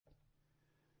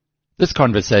This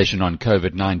conversation on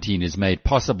COVID-19 is made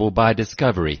possible by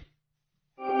Discovery.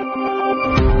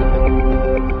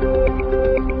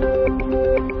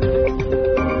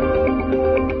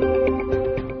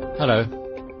 Hello,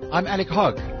 I'm Alec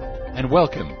Hogg, and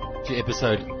welcome to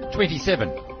episode 27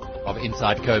 of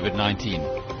Inside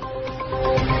COVID-19.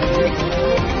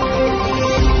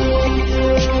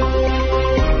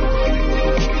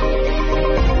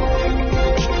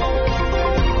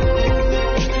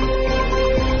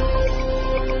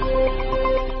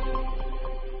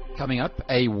 Coming up,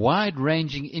 a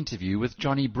wide-ranging interview with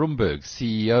Jonny Broomberg,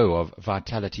 CEO of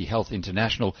Vitality Health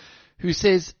International, who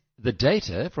says the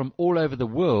data from all over the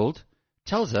world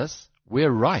tells us we're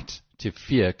right to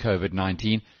fear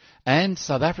COVID-19 and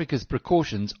South Africa's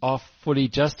precautions are fully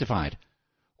justified.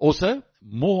 Also,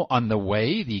 more on the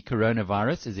way the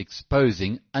coronavirus is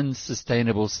exposing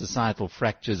unsustainable societal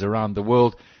fractures around the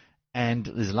world and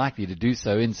is likely to do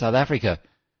so in South Africa.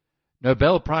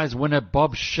 Nobel Prize winner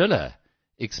Bob Shiller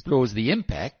explores the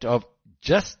impact of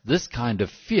just this kind of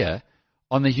fear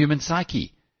on the human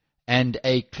psyche, and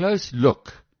a close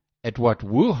look at what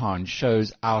Wuhan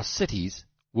shows our cities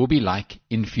will be like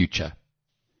in future.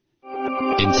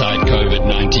 Inside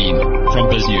COVID-19 from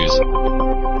BizNews.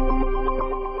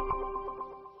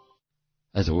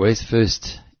 As always,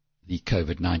 first, the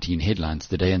COVID-19 headlines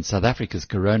today. In South Africa's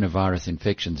coronavirus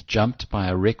infections jumped by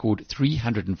a record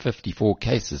 354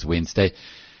 cases Wednesday.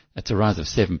 That's a rise of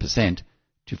 7%.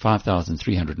 To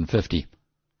 5,350.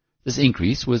 This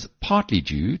increase was partly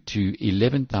due to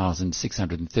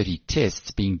 11,630 tests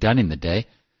being done in the day,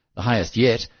 the highest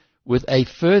yet, with a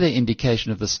further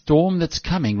indication of the storm that's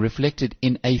coming reflected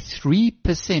in a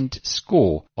 3%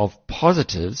 score of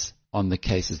positives on the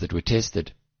cases that were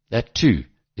tested. That too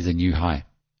is a new high.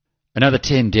 Another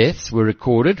 10 deaths were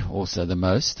recorded, also the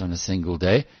most on a single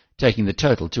day, taking the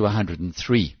total to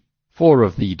 103. 4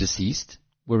 of the deceased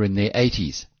were in their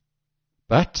 80s.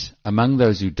 But among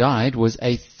those who died was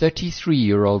a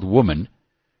 33-year-old woman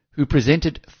who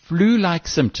presented flu-like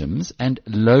symptoms and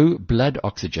low blood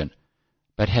oxygen,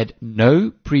 but had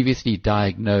no previously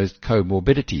diagnosed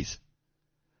comorbidities.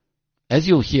 As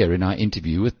you'll hear in our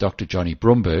interview with Dr. Jonny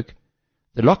Broomberg,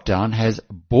 the lockdown has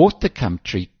bought the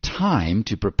country time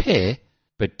to prepare,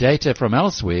 but data from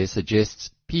elsewhere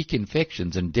suggests peak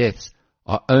infections and deaths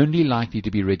are only likely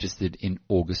to be registered in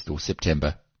August or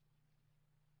September.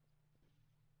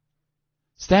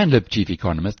 Stanlib chief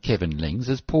economist Kevin Lings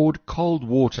has poured cold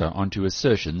water onto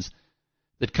assertions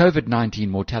that COVID-19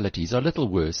 mortalities are little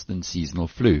worse than seasonal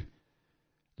flu.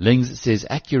 Lings says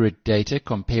accurate data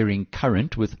comparing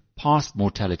current with past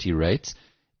mortality rates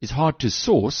is hard to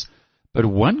source, but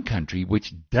one country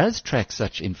which does track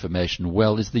such information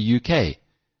well is the UK.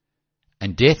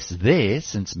 And deaths there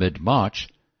since mid-March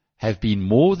have been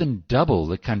more than double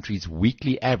the country's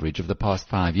weekly average of the past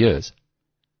 5 years.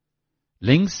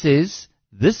 Lings says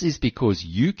this is because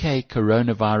UK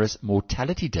coronavirus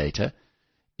mortality data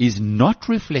is not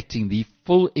reflecting the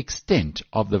full extent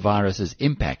of the virus's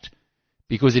impact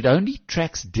because it only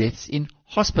tracks deaths in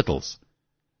hospitals.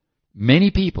 Many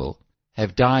people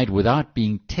have died without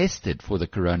being tested for the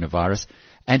coronavirus,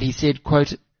 and he said,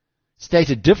 quote,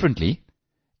 stated differently,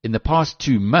 in the past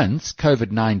 2 months,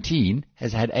 COVID-19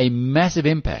 has had a massive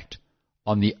impact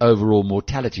on the overall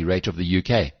mortality rate of the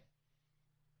UK.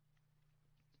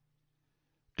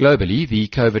 Globally, the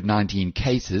COVID-19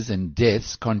 cases and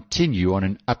deaths continue on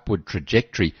an upward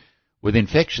trajectory, with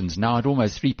infections now at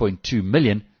almost 3.2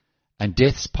 million and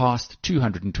deaths past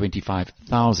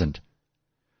 225,000.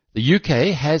 The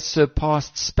UK has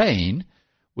surpassed Spain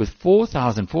with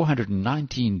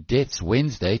 4,419 deaths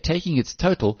Wednesday, taking its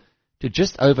total to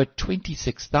just over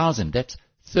 26,000. That's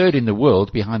third in the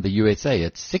world behind the USA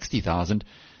at 60,000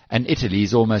 and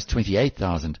Italy's almost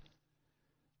 28,000.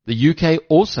 The UK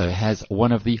also has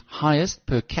one of the highest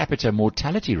per capita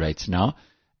mortality rates now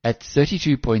at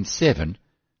 32.7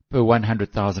 per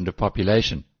 100,000 of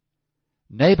population.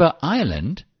 Neighbour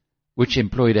Ireland, which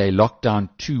employed a lockdown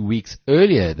 2 weeks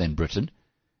earlier than Britain,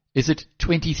 is at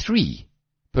 23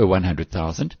 per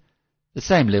 100,000, the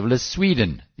same level as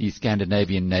Sweden, the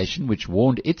Scandinavian nation which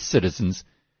warned its citizens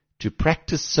to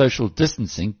practice social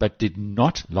distancing but did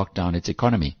not lock down its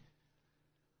economy.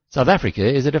 South Africa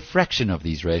is at a fraction of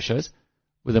these ratios,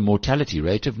 with a mortality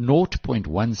rate of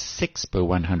 0.16 per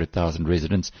 100,000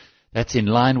 residents. That's in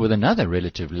line with another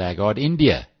relative laggard,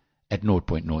 India, at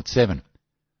 0.07.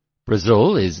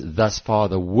 Brazil is thus far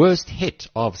the worst hit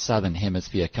of Southern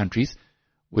Hemisphere countries,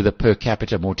 with a per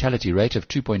capita mortality rate of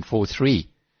 2.43,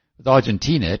 with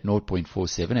Argentina at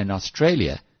 0.47 and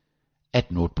Australia at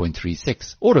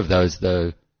 0.36. All of those,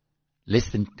 though, less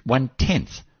than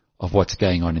 1/10 of what's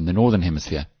going on in the Northern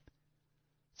Hemisphere.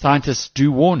 Scientists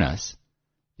do warn us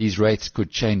these rates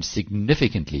could change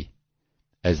significantly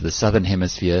as the southern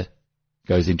hemisphere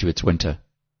goes into its winter.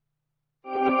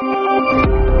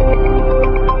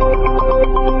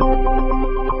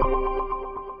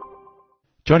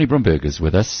 Jonny Broomberg is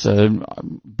with us.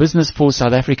 Business for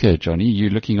South Africa, Jonny.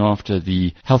 You're looking after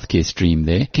the healthcare stream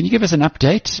there. Can you give us an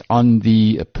update on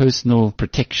the personal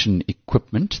protection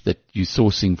equipment that you're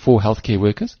sourcing for healthcare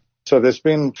workers? So there's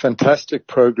been fantastic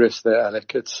progress there,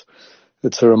 Alec. It's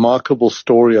a remarkable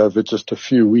story over just a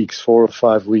few weeks, 4 or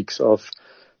 5 weeks of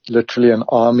literally an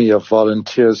army of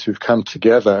volunteers who've come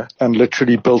together and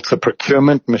literally built a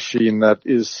procurement machine that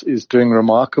is doing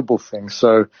remarkable things.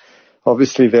 So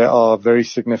obviously, there are very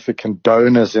significant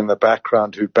donors in the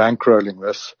background who are bankrolling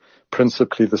this,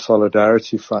 principally the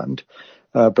Solidarity Fund,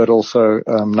 but also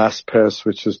NASPERS,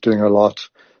 which is doing a lot,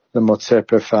 the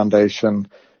Motsepe Foundation,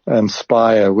 and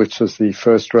Spire, which is the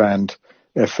First Rand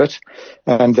effort.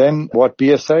 And then what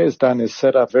BSA has done is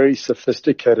set up very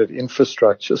sophisticated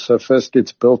infrastructure. So first,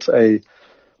 it's built a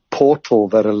portal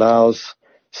that allows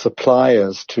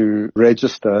suppliers to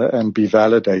register and be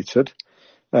validated,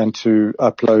 and to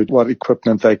upload what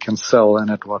equipment they can sell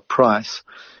and at what price.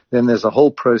 Then there's a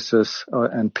whole process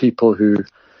and people who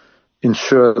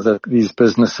ensure that these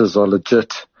businesses are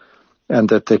legit and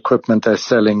that the equipment they're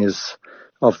selling is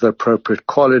of the appropriate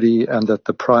quality and that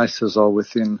the prices are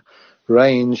within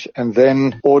range. And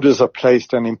then orders are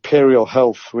placed, and Imperial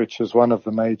Health, which is one of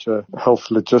the major health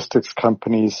logistics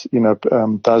companies,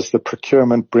 does the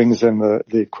procurement, brings in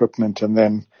the equipment, and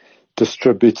then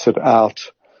distributes it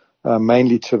out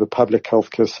mainly to the public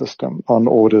healthcare system on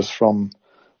orders from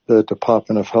the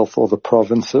Department of Health or the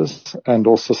provinces, and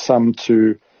also some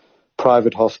to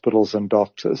private hospitals and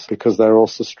doctors because they're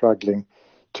also struggling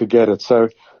to get it. So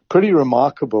pretty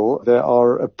remarkable. There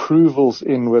are approvals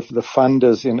in with the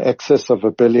funders in excess of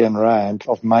R1 billion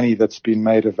of money that's been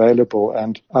made available.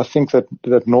 And I think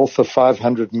that north of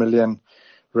 500 million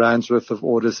rands worth of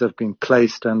orders have been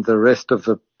placed, and the rest of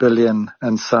the billion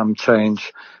and some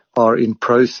change are in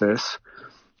process.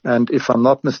 And if I'm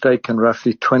not mistaken,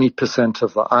 roughly 20%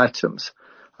 of the items,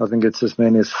 I think it's as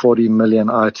many as 40 million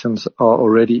items, are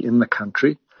already in the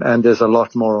country, and there's a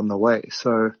lot more on the way.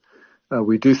 So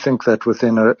we do think that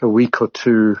within a week or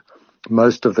two,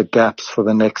 most of the gaps for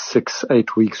the next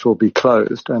 6-8 weeks will be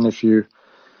closed. And if you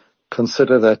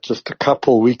consider that just a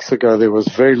couple weeks ago there was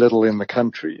very little in the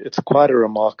country, it's quite a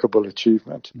remarkable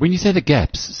achievement. When you say the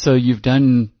gaps, so you've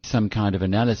done some kind of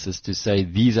analysis to say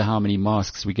these are how many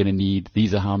masks we're going to need,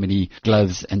 these are how many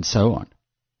gloves, and so on.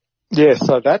 Yes,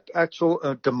 so that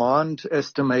actual demand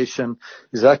estimation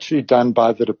is actually done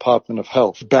by the Department of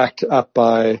Health, backed up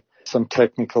by some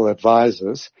technical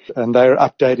advisors, and they're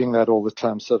updating that all the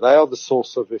time. So they are the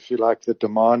source of, if you like, the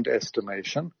demand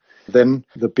estimation. Then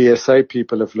the BSA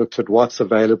people have looked at what's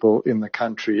available in the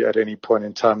country at any point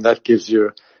in time. That gives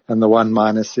you, and the one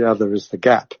minus the other is the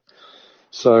gap.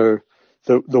 So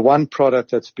the one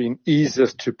product that's been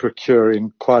easiest to procure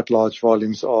in quite large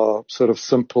volumes are sort of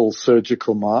simple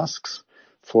surgical masks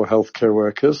for healthcare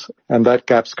workers. And that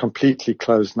gap's completely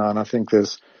closed now. And I think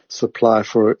there's supply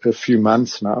for a few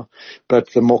months now. But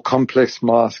the more complex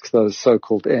masks, those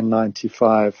so-called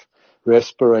N95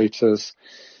 respirators,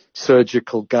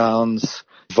 surgical gowns,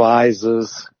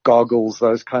 visors, goggles,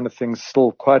 those kind of things,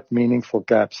 still quite meaningful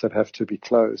gaps that have to be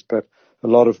closed. But a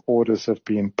lot of orders have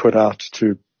been put out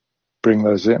to bring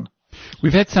those in.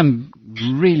 We've had some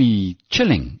really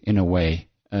chilling, in a way,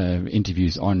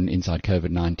 interviews on Inside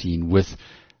COVID-19 with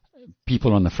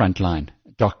people on the front line,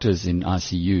 doctors in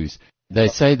ICUs. They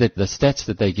say that the stats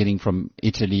that they're getting from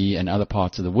Italy and other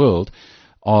parts of the world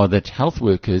are that health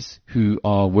workers who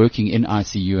are working in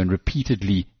ICU and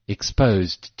repeatedly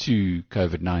exposed to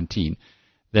COVID-19,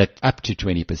 that up to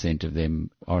 20% of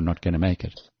them are not going to make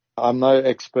it. I'm no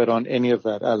expert on any of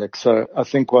that, Alex. So I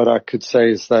think what I could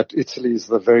say is that Italy is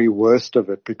the very worst of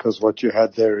it, because what you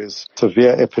had there is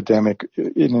severe epidemic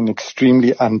in an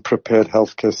extremely unprepared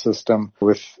healthcare system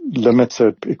with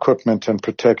limited equipment and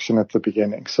protection at the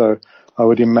beginning. So I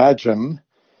would imagine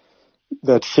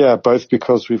that here, both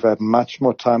because we've had much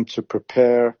more time to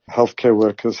prepare healthcare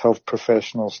workers, health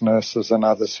professionals, nurses, and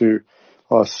others who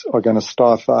are going to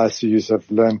staff the ICUs have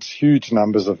learned huge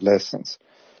numbers of lessons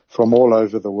from all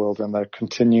over the world, and they're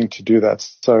continuing to do that.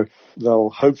 So they'll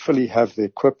hopefully have the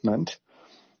equipment,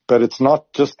 but it's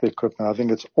not just the equipment. I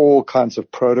think it's all kinds of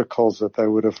protocols that they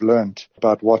would have learned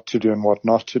about what to do and what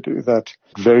not to do, that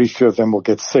very few of them will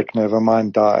get sick, never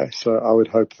mind die. So I would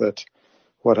hope that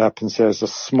what happens here is a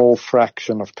small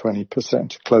fraction of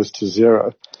 20%, close to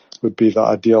zero, would be the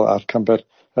ideal outcome. But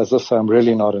as I say, I'm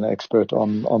really not an expert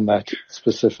on that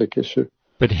specific issue.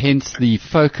 But hence the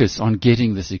focus on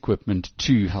getting this equipment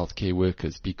to healthcare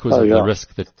workers because of the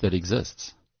risk that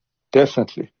exists.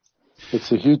 Definitely.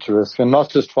 It's a huge risk, and not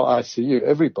just for ICU,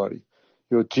 everybody.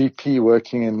 Your GP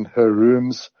working in her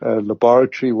rooms,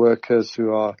 laboratory workers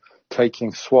who are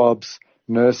taking swabs,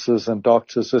 nurses and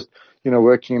doctors just,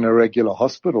 working in a regular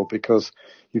hospital, because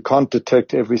you can't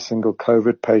detect every single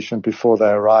COVID patient before they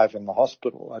arrive in the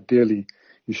hospital. Ideally,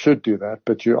 you should do that,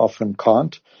 but you often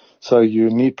can't. So you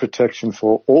need protection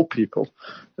for all people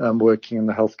working in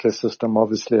the healthcare system,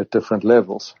 obviously at different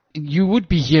levels. You would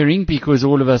be hearing, because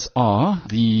all of us are,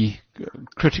 the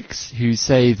critics who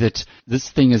say that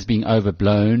this thing is being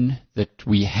overblown, that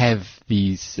we have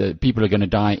these people are going to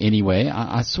die anyway.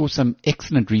 I saw some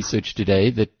excellent research today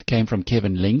that came from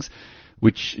Kevin Lings,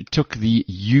 which took the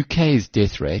UK's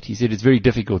death rate. He said it's very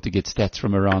difficult to get stats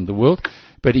from around the world,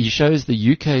 but he shows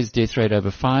the UK's death rate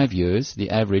over 5 years, the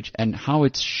average, and how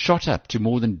it's shot up to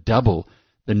more than double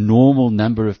the normal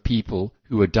number of people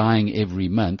who are dying every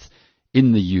month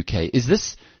in the UK. Is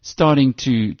this starting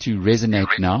to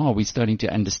resonate now? Are we starting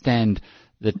to understand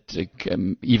that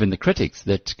even the critics,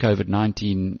 that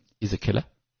COVID-19 is a killer?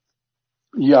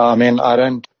 Yeah, I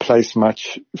don't place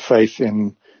much faith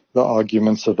in the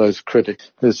arguments of those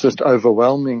critics. There's just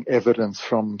overwhelming evidence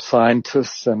from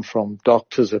scientists and from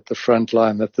doctors at the front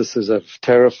line that this is a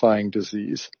terrifying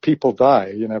disease. People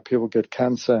die, people get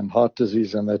cancer and heart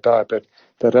disease and they die, but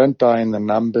they don't die in the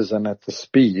numbers and at the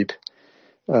speed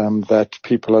that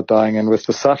people are dying, and with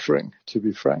the suffering, to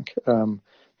be frank,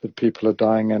 that people are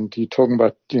dying. And you're talking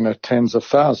about, tens of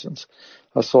thousands.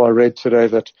 I read today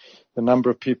that the number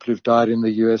of people who've died in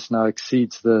the U.S. now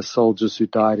exceeds the soldiers who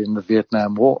died in the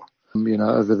Vietnam War,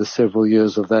 over the several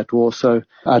years of that war. So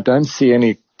I don't see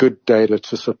any good data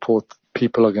to support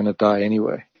people are going to die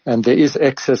anyway. And there is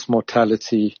excess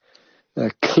mortality,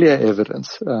 clear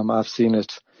evidence. I've seen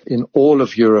it in all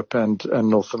of Europe and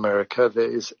North America. There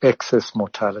is excess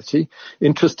mortality.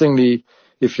 Interestingly,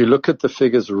 if you look at the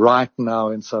figures right now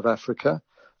in South Africa,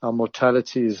 our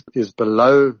mortality is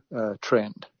below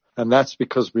trend. And that's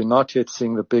because we're not yet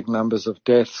seeing the big numbers of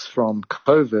deaths from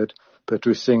COVID, but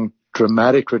we're seeing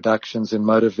dramatic reductions in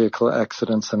motor vehicle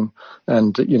accidents and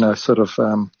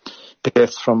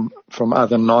deaths from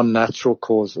other non-natural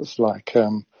causes like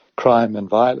crime and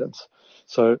violence.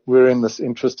 So we're in this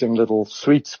interesting little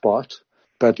sweet spot.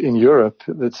 But in Europe,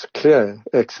 it's clear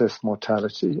excess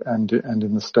mortality and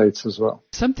in the States as well.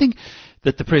 Something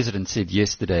that the President said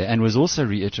yesterday and was also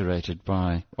reiterated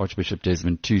by Archbishop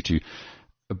Desmond Tutu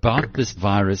about this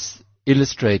virus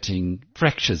illustrating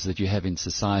fractures that you have in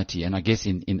society. And I guess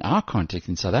in our context,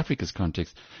 in South Africa's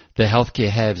context, the healthcare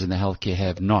haves and the healthcare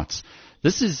have-nots.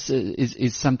 This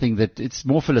is something that it's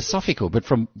more philosophical, but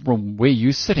from where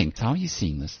you're sitting, how are you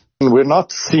seeing this? We're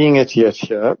not seeing it yet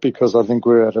here because I think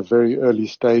we're at a very early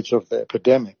stage of the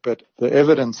epidemic, but the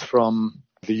evidence from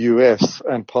the US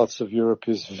and parts of Europe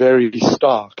is very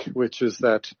stark, which is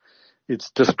that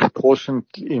it's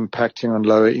disproportionately impacting on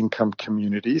lower income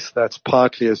communities. That's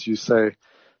partly, as you say,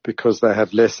 because they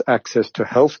have less access to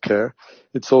healthcare.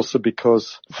 It's also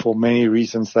because for many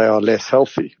reasons they are less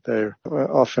healthy. They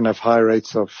often have high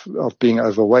rates of being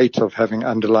overweight, of having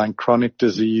underlying chronic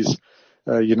disease,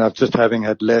 just having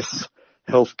had less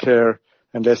healthcare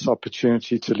and less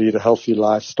opportunity to lead a healthy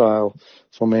lifestyle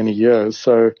for many years.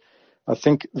 So I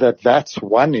think that's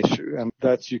one issue, and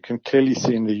that you can clearly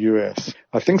see in the US.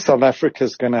 I think South Africa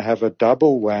is going to have a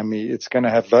double whammy. It's going to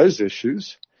have those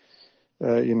issues,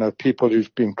 people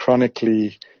who've been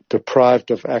chronically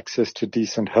deprived of access to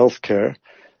decent healthcare.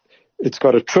 It's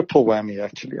got a triple whammy,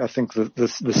 actually. I think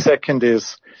the second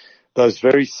is those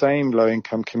very same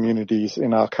low-income communities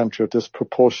in our country are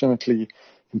disproportionately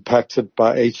impacted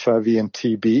by HIV and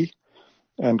TB.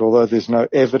 And although there's no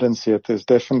evidence yet, there's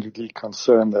definitely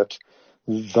concern that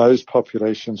those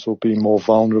populations will be more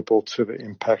vulnerable to the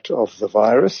impact of the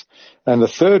virus. And the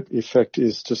third effect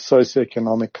is just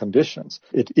socioeconomic conditions.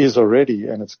 It is already,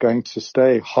 and it's going to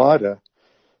stay harder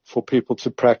for people to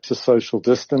practice social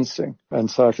distancing. And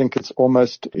so I think it's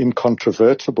almost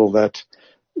incontrovertible that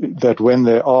when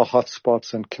there are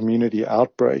hotspots and community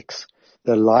outbreaks,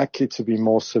 they're likely to be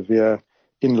more severe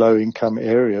in low-income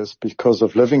areas because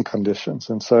of living conditions.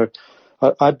 And so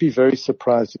I'd be very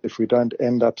surprised if we don't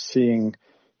end up seeing,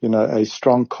 a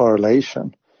strong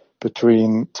correlation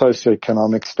between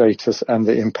socioeconomic status and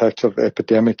the impact of the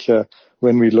epidemic here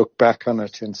when we look back on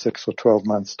it in 6 or 12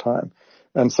 months' time.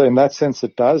 And so in that sense,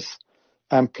 it does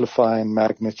amplify in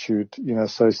magnitude,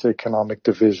 socioeconomic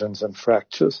divisions and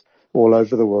fractures all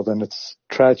over the world, and it's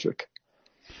tragic.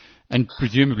 And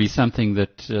presumably something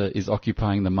that is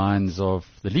occupying the minds of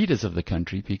the leaders of the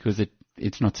country because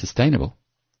it's not sustainable.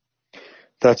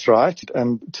 That's right.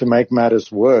 And to make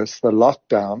matters worse, the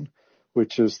lockdown,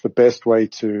 which is the best way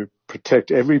to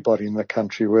protect everybody in the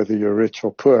country, whether you're rich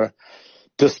or poor,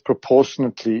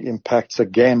 disproportionately impacts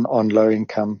again on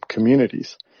low-income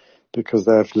communities because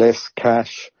they have less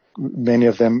cash. Many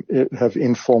of them have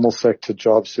informal sector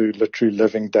jobs who are literally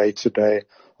living day to day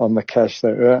on the cash they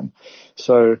earn.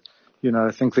 So,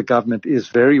 I think the government is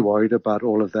very worried about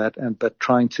all of that, but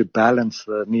trying to balance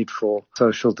the need for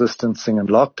social distancing and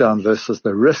lockdown versus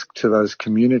the risk to those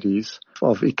communities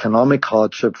of economic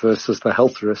hardship versus the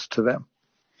health risk to them.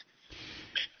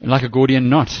 Like a Gordian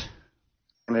knot.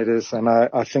 And it is, and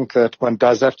I think that one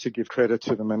does have to give credit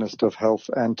to the Minister of Health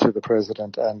and to the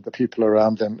President and the people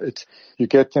around them. You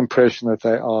get the impression that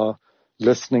they are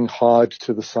listening hard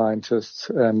to the scientists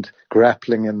and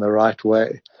grappling in the right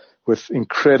way with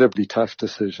incredibly tough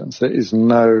decisions. There is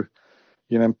no,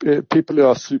 people who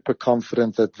are super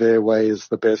confident that their way is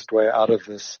the best way out of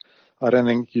this. I don't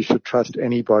think you should trust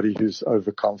anybody who's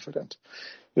overconfident.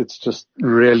 It's just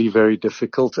really very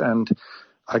difficult, and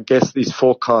I guess these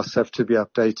forecasts have to be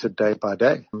updated day by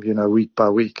day, week by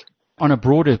week. On a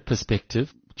broader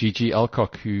perspective, Gigi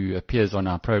Alcock, who appears on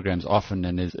our programs often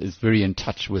and is very in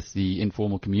touch with the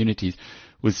informal communities,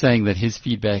 was saying that his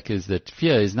feedback is that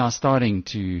fear is now starting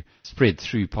to spread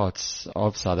through parts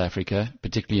of South Africa,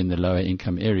 particularly in the lower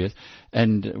income areas.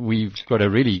 And we've got a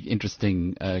really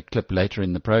interesting clip later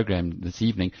in the program this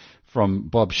evening from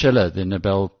Bob Shiller, the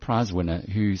Nobel Prize winner,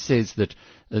 who says that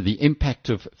the impact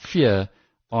of fear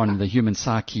on the human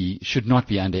psyche should not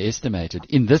be underestimated.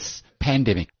 In this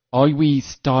pandemic, are we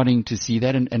starting to see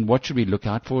that, and what should we look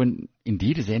out for? And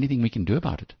indeed, is there anything we can do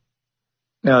about it?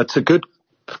 Yeah, it's a good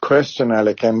question,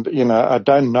 Alec. And, I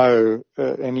don't know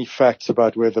any facts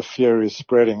about where the fear is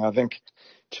spreading. I think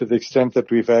to the extent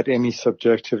that we've had any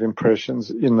subjective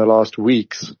impressions in the last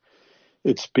weeks,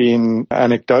 it's been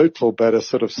anecdotal, but a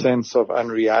sort of sense of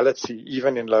unreality,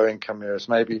 even in low-income areas,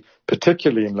 maybe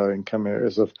particularly in low-income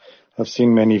areas. I've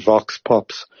seen many vox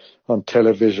pops on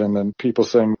television and people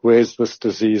saying, where's this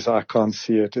disease? I can't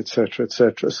see it, et cetera, et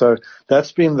cetera. So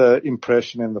that's been the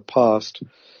impression in the past.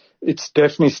 It's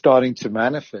definitely starting to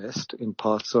manifest in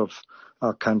parts of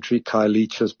our country.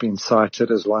 Khayelitsha has been cited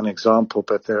as one example,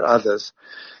 but there are others.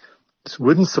 It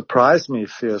wouldn't surprise me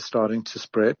if fear is starting to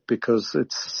spread because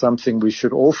it's something we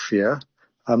should all fear.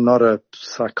 I'm not a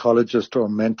psychologist or a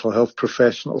mental health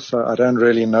professional, so I don't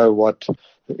really know what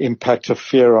the impact of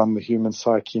fear on the human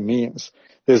psyche means.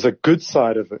 There's a good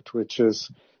side of it, which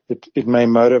is it may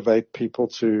motivate people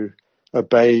to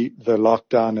obey the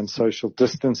lockdown and social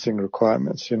distancing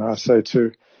requirements. I say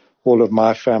to all of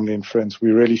my family and friends,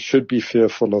 we really should be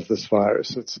fearful of this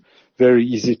virus. It's very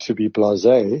easy to be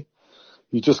blasé.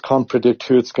 You just can't predict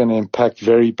who it's going to impact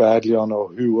very badly on or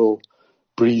who will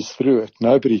breeze through it.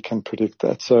 Nobody can predict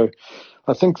that. So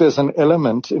I think there's an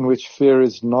element in which fear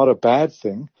is not a bad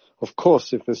thing. Of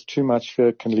course, if there's too much fear,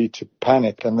 it can lead to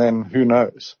panic, and then who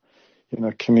knows?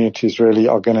 Communities really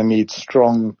are going to need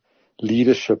strong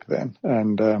leadership then.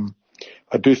 And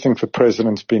I do think the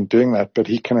president's been doing that, but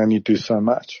he can only do so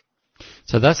much.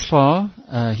 So thus far,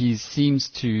 he seems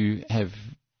to have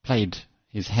played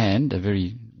his hand, a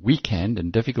very weak hand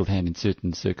and difficult hand in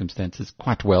certain circumstances,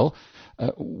 quite well.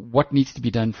 What needs to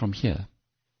be done from here?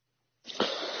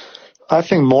 I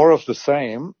think more of the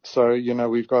same. So,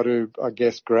 we've got to, I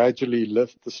guess, gradually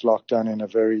lift this lockdown in a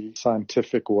very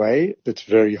scientific way. It's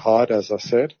very hard, as I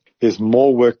said. There's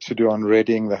more work to do on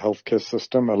readying the healthcare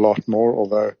system, a lot more,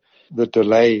 although the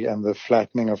delay and the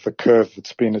flattening of the curve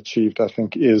that's been achieved, I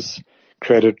think, is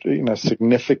created,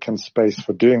 significant space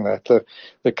for doing that.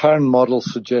 The current model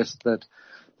suggests that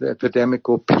the epidemic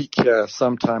will peak here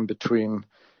sometime between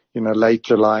late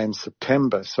July and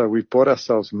September. So we've bought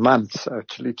ourselves months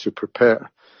actually to prepare.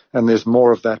 And there's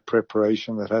more of that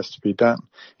preparation that has to be done,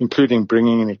 including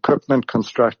bringing in equipment,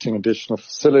 constructing additional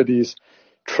facilities,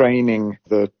 training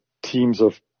the teams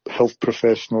of health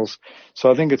professionals.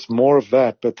 So I think it's more of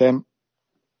that. But then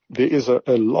there is a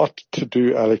lot to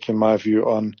do, Alec, in my view,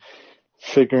 on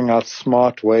figuring out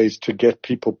smart ways to get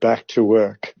people back to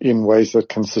work in ways that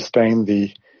can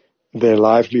sustain their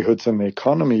livelihoods and the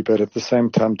economy, but at the same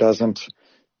time doesn't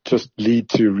just lead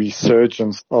to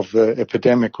resurgence of the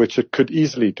epidemic, which it could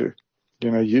easily do.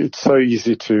 It's so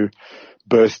easy to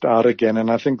burst out again. And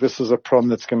I think this is a problem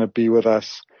that's going to be with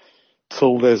us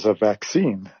till there's a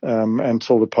vaccine,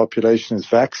 until the population is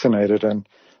vaccinated. And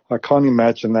I can't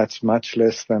imagine that's much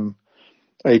less than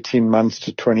 18 months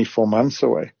to 24 months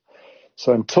away.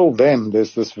 So until then,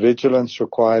 there's this vigilance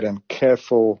required and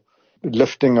careful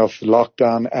lifting of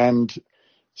lockdown and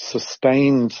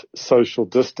sustained social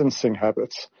distancing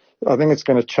habits I think it's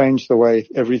going to change the way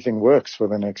everything works for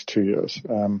the next 2 years.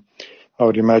 I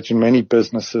would imagine many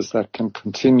businesses that can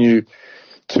continue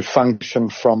to function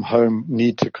from home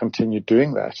need to continue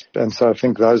doing that. And so I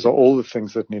think those are all the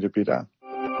things that need to be done.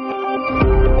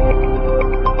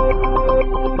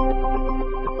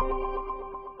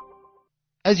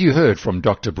 As you heard from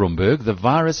Dr. Broomberg, the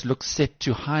virus looks set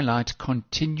to highlight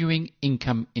continuing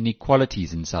income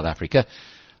inequalities in South Africa.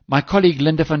 My colleague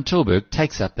Linda van Tilburg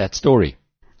takes up that story.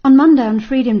 On Monday, on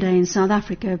Freedom Day in South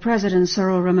Africa, President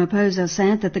Cyril Ramaphosa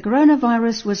said that the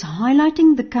coronavirus was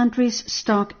highlighting the country's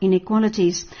stark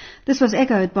inequalities. This was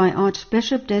echoed by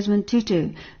Archbishop Desmond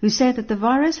Tutu, who said that the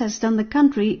virus has done the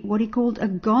country what he called a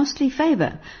ghastly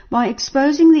favor by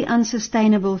exposing the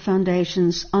unsustainable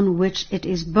foundations on which it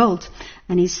is built,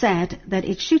 and he said that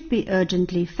it should be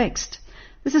urgently fixed.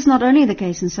 This is not only the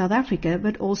case in South Africa,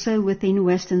 but also within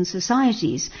Western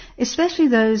societies, especially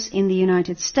those in the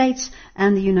United States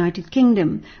and the United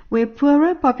Kingdom, where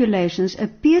poorer populations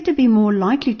appear to be more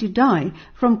likely to die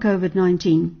from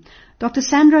COVID-19. Dr.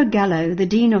 Sandro Gallo, the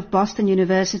Dean of Boston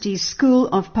University's School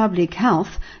of Public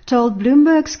Health, told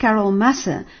Bloomberg's Carol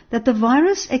Masser that the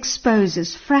virus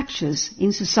exposes fractures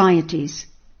in societies.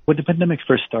 When the pandemic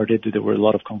first started, there were a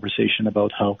lot of conversation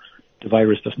about how the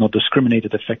virus does not discriminate,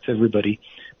 it affects everybody.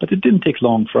 But it didn't take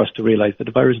long for us to realize that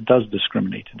the virus does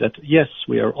discriminate, that yes,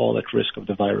 we are all at risk of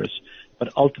the virus,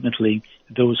 but ultimately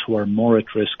those who are more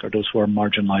at risk are those who are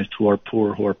marginalized, who are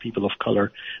poor, who are people of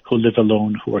color, who live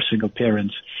alone, who are single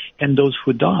parents, and those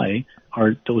who die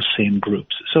are those same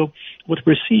groups. So what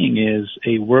we're seeing is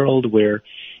a world where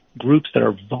groups that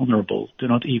are vulnerable do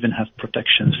not even have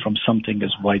protections from something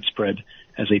as widespread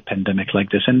as a pandemic like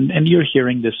this. And you're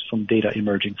hearing this from data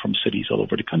emerging from cities all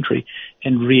over the country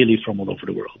and really from all over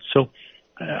the world. So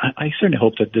I certainly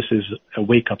hope that this is a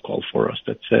wake-up call for us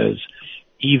that says,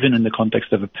 even in the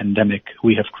context of a pandemic,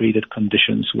 we have created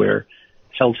conditions where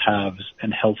health haves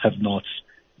and health have-nots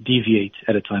deviate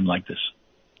at a time like this.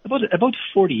 About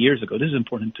 40 years ago, this is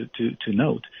important to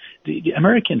note, the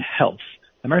American health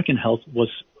was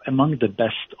among the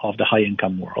best of the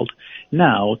high-income world.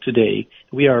 Now, today,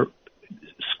 we are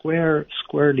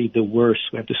squarely the worst.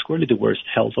 We have squarely the worst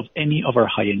health of any of our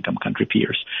high-income country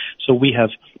peers. So we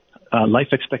have life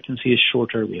expectancy is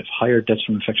shorter. We have higher deaths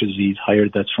from infectious disease, higher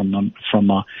deaths from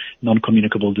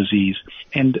non-communicable disease,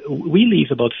 and we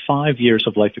leave about 5 years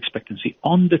of life expectancy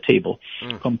on the table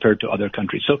compared to other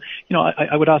countries. So,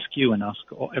 I would ask you and ask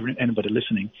anybody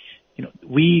listening.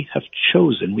 We have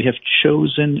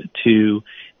chosen to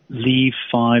leave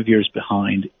 5 years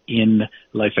behind in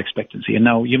life expectancy. And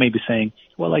now you may be saying,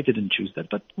 well, I didn't choose that,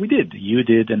 but we did. You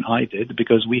did and I did,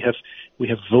 because we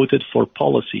have voted for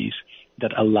policies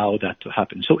that allow that to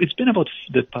happen. So it's been about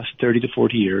the past 30 to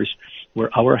 40 years where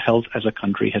our health as a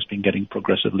country has been getting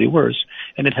progressively worse.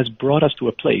 And it has brought us to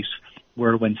a place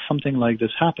where when something like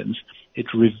this happens, it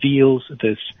reveals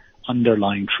this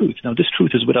underlying truth. Now, this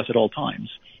truth is with us at all times.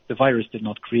 The virus did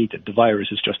not create it. The virus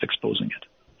is just exposing it.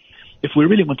 If we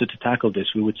really wanted to tackle this,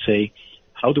 we would say,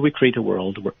 how do we create a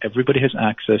world where everybody has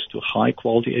access to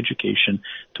high-quality education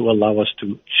to allow us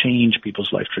to change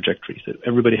people's life trajectories, that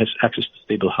everybody has access to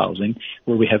stable housing,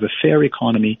 where we have a fair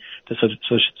economy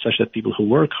such that people who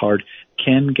work hard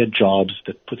can get jobs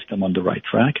that puts them on the right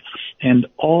track, and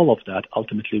all of that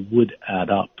ultimately would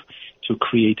add up to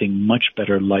creating much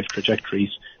better life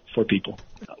trajectories for people.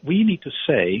 We need to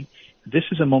say this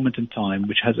is a moment in time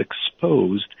which has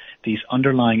exposed these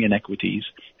underlying inequities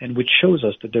and which shows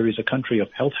us that there is a country of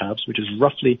health haves, which is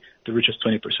roughly the richest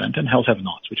 20%, and health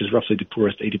have-nots, which is roughly the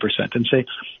poorest 80%, and say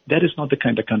that is not the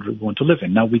kind of country we want to live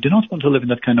in. Now, we do not want to live in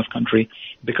that kind of country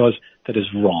because that is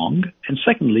wrong, and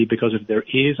secondly, because if there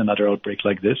is another outbreak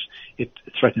like this, it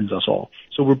threatens us all.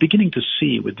 So we're beginning to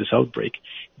see with this outbreak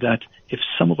that if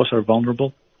some of us are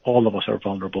vulnerable, all of us are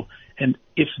vulnerable. And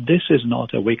if this is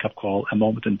not a wake-up call, a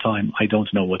moment in time, I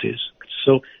don't know what is.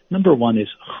 So number one is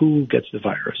who gets the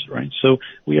virus, right? So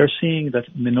we are seeing that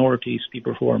minorities,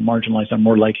 people who are marginalized, are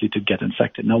more likely to get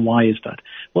infected. Now, why is that?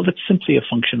 Well, that's simply a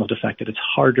function of the fact that it's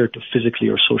harder to physically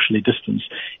or socially distance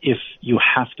if you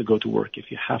have to go to work, if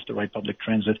you have to ride public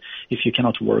transit, if you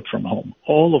cannot work from home.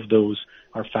 All of those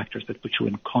are factors that put you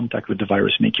in contact with the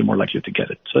virus, make you more likely to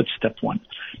get it. So that's step one.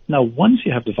 Now, once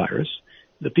you have the virus,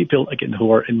 the people, again,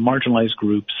 who are in marginalized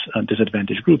groups,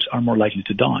 disadvantaged groups, are more likely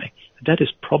to die. That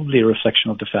is probably a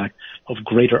reflection of the fact of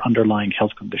greater underlying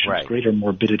health conditions, right, greater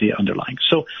morbidity underlying.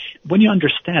 So when you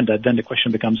understand that, then the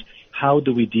question becomes, how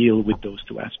do we deal with those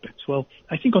two aspects? Well,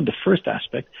 I think on the first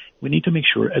aspect, we need to make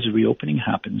sure as reopening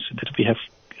happens that we have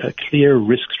a clear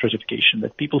risk stratification,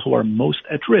 that people who are most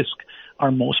at risk are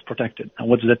most protected. Now,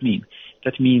 what does that mean?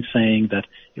 That means saying that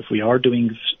if we are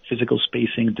doing physical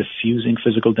spacing, diffusing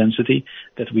physical density,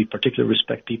 that we particularly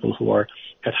respect people who are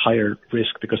at higher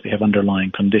risk because they have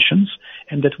underlying conditions,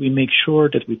 and that we make sure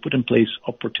that we put in place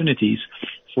opportunities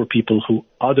for people who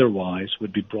otherwise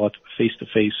would be brought face to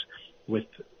face with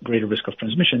greater risk of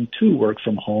transmission to work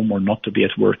from home or not to be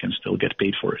at work and still get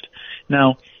paid for it.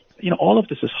 Now, all of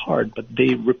this is hard, but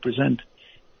they represent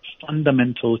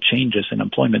fundamental changes in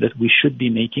employment that we should be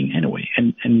making anyway.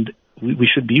 And we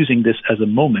should be using this as a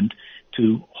moment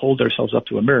to hold ourselves up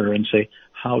to a mirror and say,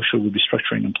 how should we be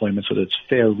structuring employment so that it's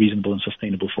fair, reasonable, and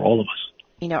sustainable for all of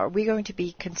us? Are we going to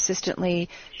be constantly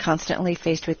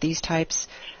faced with these types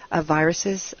of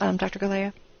viruses, Dr.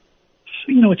 Galea?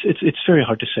 It's very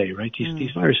hard to say, right?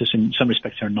 These viruses in some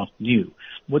respects are not new.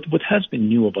 What has been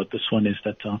new about this one is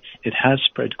that it has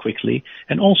spread quickly,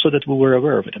 and also that we were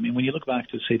aware of it. I mean, when you look back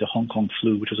to, say, the Hong Kong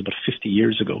flu, which was about 50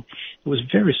 years ago, it was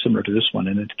very similar to this one,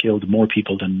 and it killed more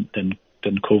people than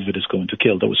COVID is going to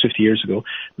kill. That was 50 years ago,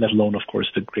 let alone, of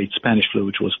course, the great Spanish flu,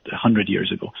 which was 100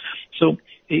 years ago. So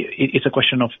it's a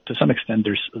question of, to some extent,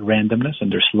 there's randomness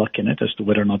and there's luck in it as to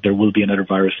whether or not there will be another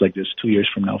virus like this 2 years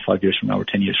from now, 5 years from now, or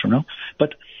 10 years from now.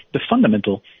 But the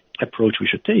fundamental approach we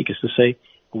should take is to say,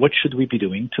 what should we be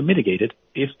doing to mitigate it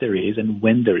if there is and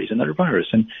when there is another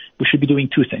virus? And we should be doing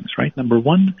two things, right? Number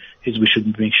one is we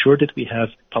should make sure that we have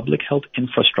public health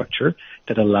infrastructure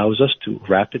that allows us to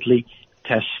rapidly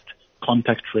test,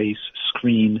 contact trace,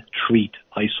 screen, treat,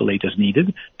 isolate as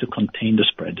needed to contain the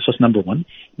spread. So that's number one.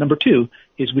 Number two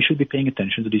is we should be paying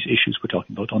attention to these issues we're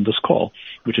talking about on this call,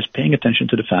 which is paying attention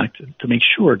to the fact to make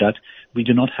sure that we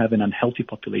do not have an unhealthy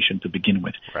population to begin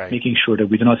with, right. Making sure that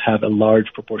we do not have a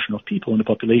large proportion of people in the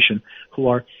population who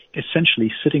are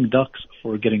essentially sitting ducks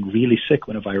for getting really sick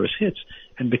when a virus hits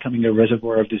and becoming a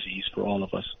reservoir of disease for all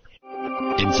of us.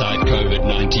 Inside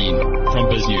COVID-19 from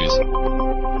BizNews.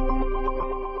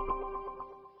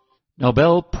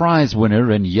 Nobel Prize winner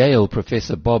and Yale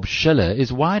professor Bob Shiller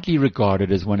is widely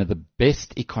regarded as one of the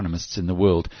best economists in the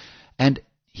world, and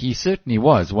he certainly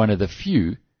was one of the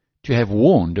few to have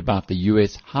warned about the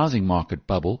U.S. housing market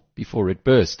bubble before it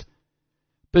burst.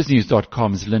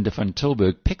 BizNews.com's Linda van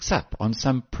Tilburg picks up on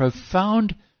some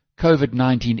profound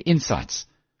COVID-19 insights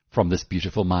from this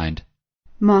beautiful mind.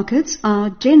 Markets are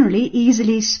generally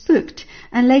easily spooked,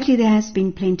 and lately there has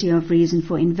been plenty of reason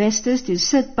for investors to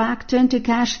sit back, turn to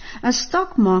cash, as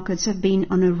stock markets have been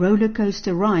on a roller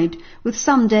coaster ride, with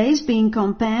some days being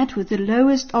compared with the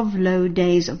lowest of low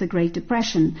days of the Great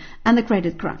Depression and the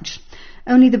credit crunch.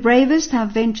 Only the bravest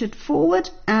have ventured forward,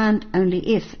 and only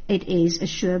if it is a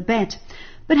sure bet.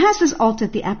 But has this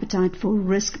altered the appetite for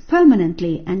risk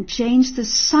permanently and changed the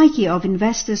psyche of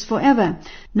investors forever?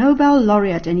 Nobel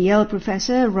laureate and Yale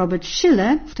professor Bob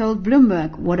Shiller told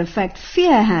Bloomberg what effect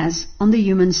fear has on the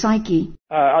human psyche.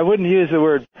 I wouldn't use the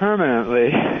word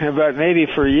permanently, but maybe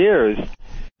for years.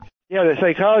 Yeah, the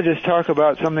psychologists talk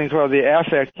about something called the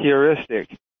affect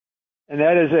heuristic, and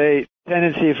that is a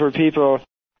tendency for people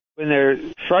when they're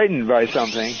frightened by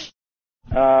something,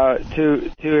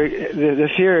 the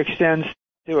fear extends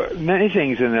to many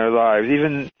things in their lives,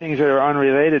 even things that are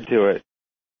unrelated to it.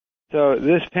 So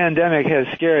this pandemic has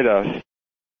scared us.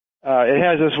 It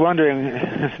has us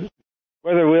wondering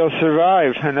whether we'll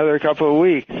survive another couple of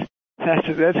weeks.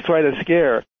 That's quite a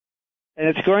scare, and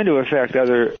it's going to affect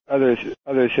other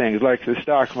things like the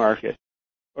stock market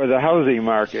or the housing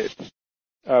market.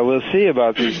 We'll see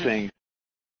about these things.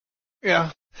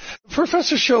 Yeah.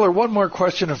 Professor Shiller, one more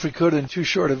question if we could in too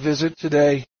short a visit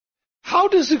today. How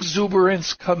does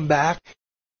exuberance come back?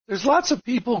 There's lots of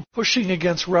people pushing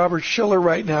against Robert Shiller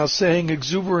right now saying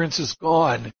exuberance is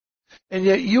gone. And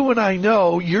yet you and I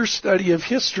know your study of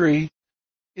history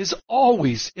is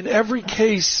always, in every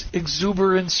case,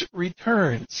 exuberance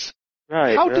returns.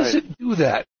 Right. How does it do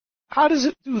that? How does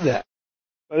it do that?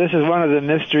 Well, this is one of the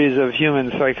mysteries of human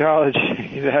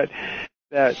psychology that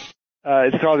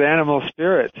it's called animal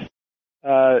spirits.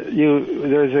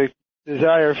 There's a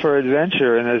desire for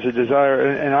adventure, and there's a desire,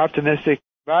 an optimistic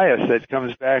bias that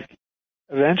comes back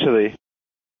eventually.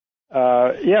 So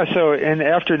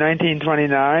after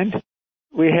 1929,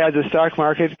 we had the stock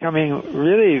market coming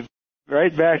really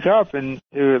right back up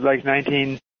into like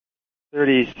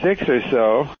 1936 or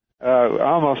so,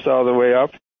 almost all the way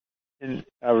up in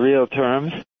real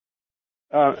terms.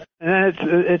 And then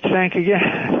it sank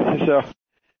again. So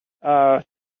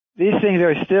these things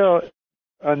are still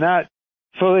not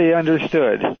fully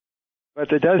understood,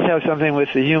 but it does have something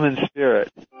with the human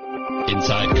spirit.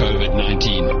 Inside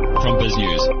COVID-19 from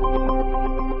BizNews.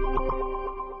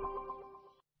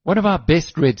 One of our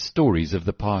best read stories of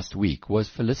the past week was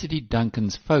Felicity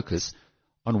Duncan's focus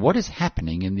on what is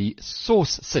happening in the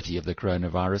source city of the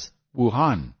coronavirus,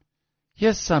 Wuhan.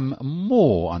 Here's some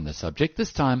more on the subject,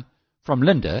 this time from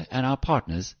Linda and our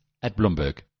partners at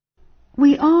Bloomberg.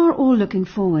 We are all looking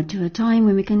forward to a time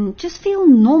when we can just feel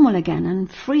normal again and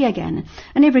free again.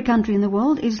 And every country in the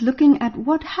world is looking at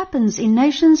what happens in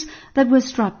nations that were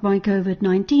struck by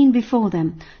COVID-19 before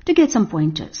them to get some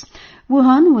pointers.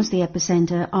 Wuhan was the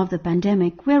epicenter of the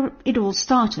pandemic where it all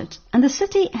started, and the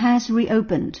city has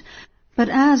reopened. But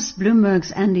as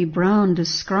Bloomberg's Andy Brown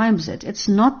describes it, it's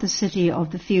not the city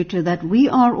of the future that we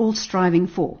are all striving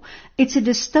for. It's a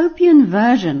dystopian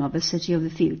version of a city of the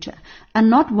future, and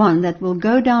not one that will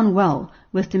go down well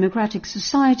with democratic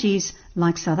societies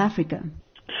like South Africa.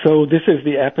 So this is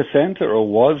the epicenter, or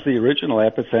was the original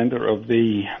epicenter of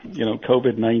the,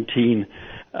 COVID-19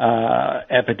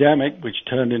 epidemic, which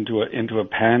turned into a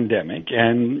pandemic,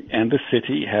 and the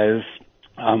city has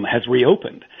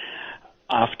reopened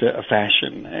after a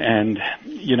fashion. And,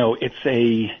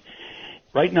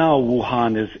 right now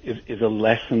Wuhan is a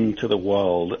lesson to the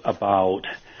world about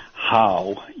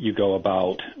how you go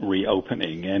about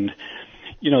reopening. And,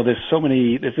 there's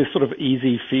this sort of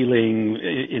easy feeling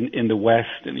in the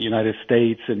West, in the United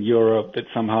States and Europe, that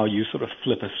somehow you sort of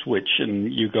flip a switch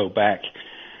and you go back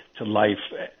to life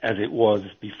as it was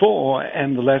before.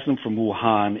 And the lesson from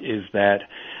Wuhan is that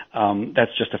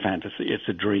that's just a fantasy. It's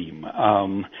a dream.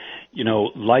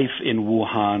 Life in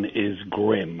Wuhan is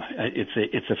grim.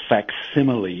 It's a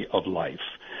facsimile of life.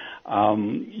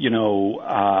 The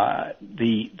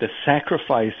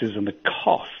sacrifices and the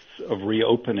costs of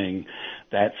reopening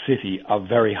that city are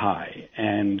very high,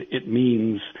 and it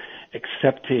means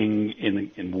accepting,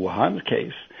 in Wuhan's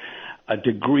case, a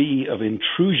degree of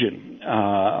intrusion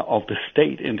of the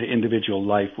state into individual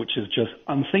life, which is just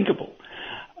unthinkable.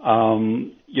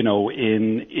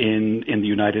 In the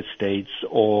United States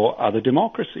or other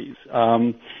democracies.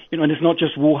 And it's not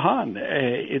just Wuhan.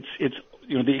 It's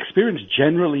the experience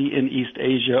generally in East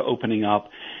Asia opening up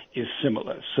is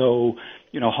similar. So,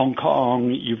 Hong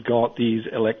Kong, you've got these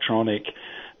electronic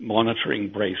monitoring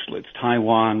bracelets.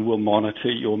 Taiwan will monitor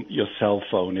your cell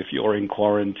phone if you're in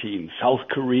quarantine. South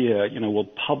Korea, will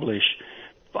publish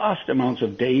vast amounts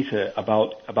of data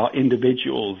about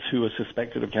individuals who are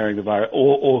suspected of carrying the virus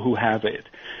or who have it,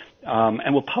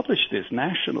 and will publish this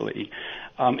nationally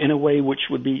in a way which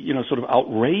would be, sort of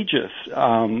outrageous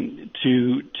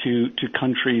to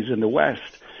countries in the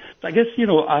West. So I guess,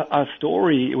 our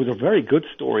story, it was a very good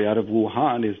story out of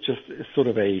Wuhan, is just sort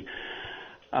of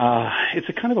it's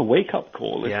a kind of a wake-up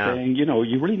call. It's saying,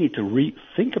 you really need to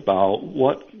think about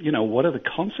what are the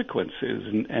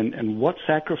consequences and what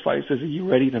sacrifices are you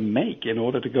ready to make in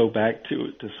order to go back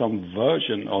to some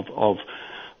version of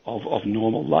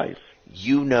normal life.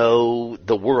 You know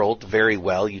the world very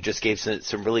well. You just gave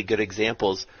some really good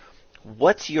examples.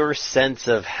 What's your sense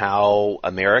of how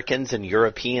Americans and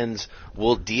Europeans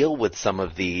will deal with some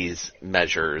of these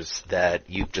measures that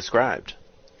you've described?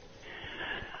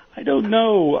 I don't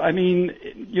know. I mean,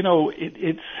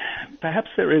 it's perhaps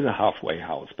there is a halfway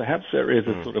house. Perhaps there is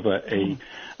a sort of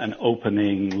an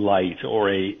opening light, or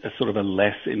a sort of a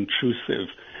less intrusive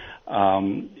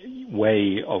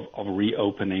way of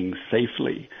reopening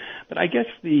safely. But I guess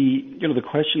the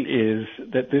question is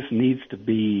that this needs to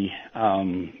be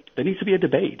there needs to be a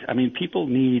debate. I mean, people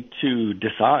need to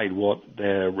decide what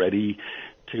they're ready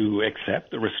to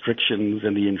accept, the restrictions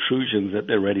and the intrusions that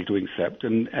they're ready to accept,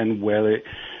 and where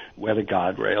the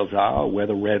guardrails are, where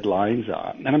the red lines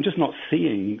are. And I'm just not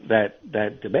seeing that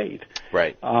debate.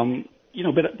 Right.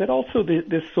 But also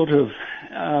this sort of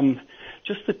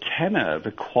just the tenor,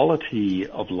 the quality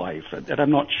of life that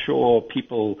I'm not sure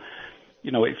people.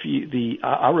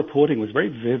 Our reporting was very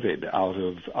vivid out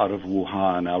of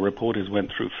Wuhan. Our reporters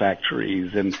went through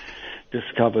factories and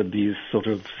discovered these sort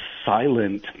of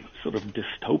silent, sort of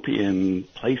dystopian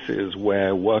places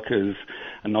where workers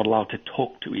are not allowed to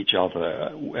talk to each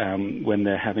other when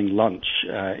they're having lunch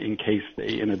in case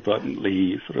they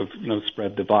inadvertently sort of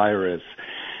spread the virus.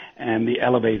 And the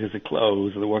elevators are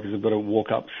closed, and the workers have got to walk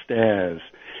upstairs.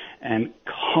 And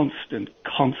constant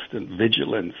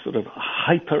vigilance, sort of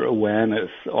hyper awareness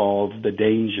of the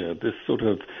danger. This sort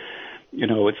of,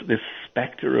 it's this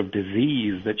specter of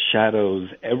disease that shadows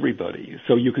everybody.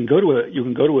 So you can go to a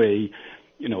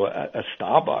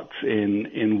Starbucks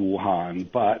in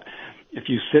Wuhan, but if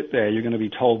you sit there, you're going to be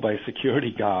told by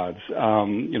security guards,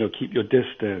 keep your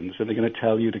distance, and they're going to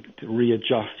tell you to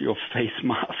readjust your face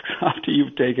masks after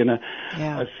you've taken a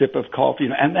sip of coffee,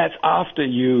 and that's after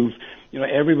you've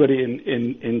everybody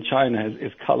in China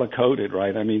is color coded,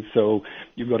 right? I mean, so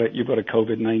you've got a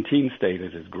COVID-19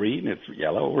 status. It's green, it's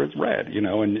yellow, or it's red,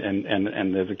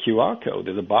 and there's a QR code,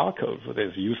 there's a barcode for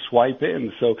this. You swipe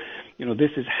in. So,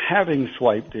 this is having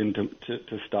swiped into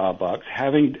to Starbucks,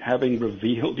 having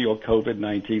revealed your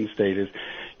COVID-19 status,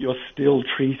 you're still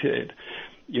treated,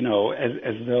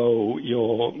 as though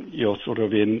you're sort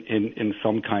of in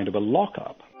some kind of a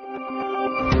lockup.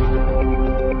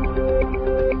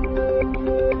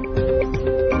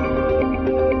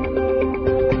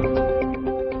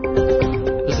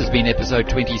 This has been episode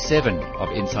 27 of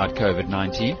Inside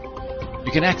COVID-19.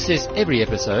 You can access every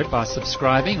episode by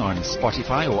subscribing on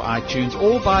Spotify or iTunes,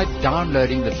 or by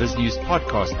downloading the BizNews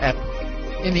podcast app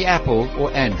in the Apple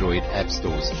or Android app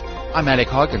stores. I'm Alec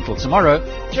Hogg. Until tomorrow,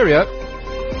 cheerio.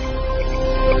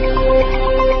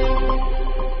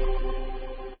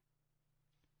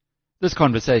 This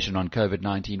conversation on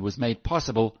COVID-19 was made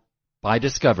possible by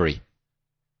Discovery.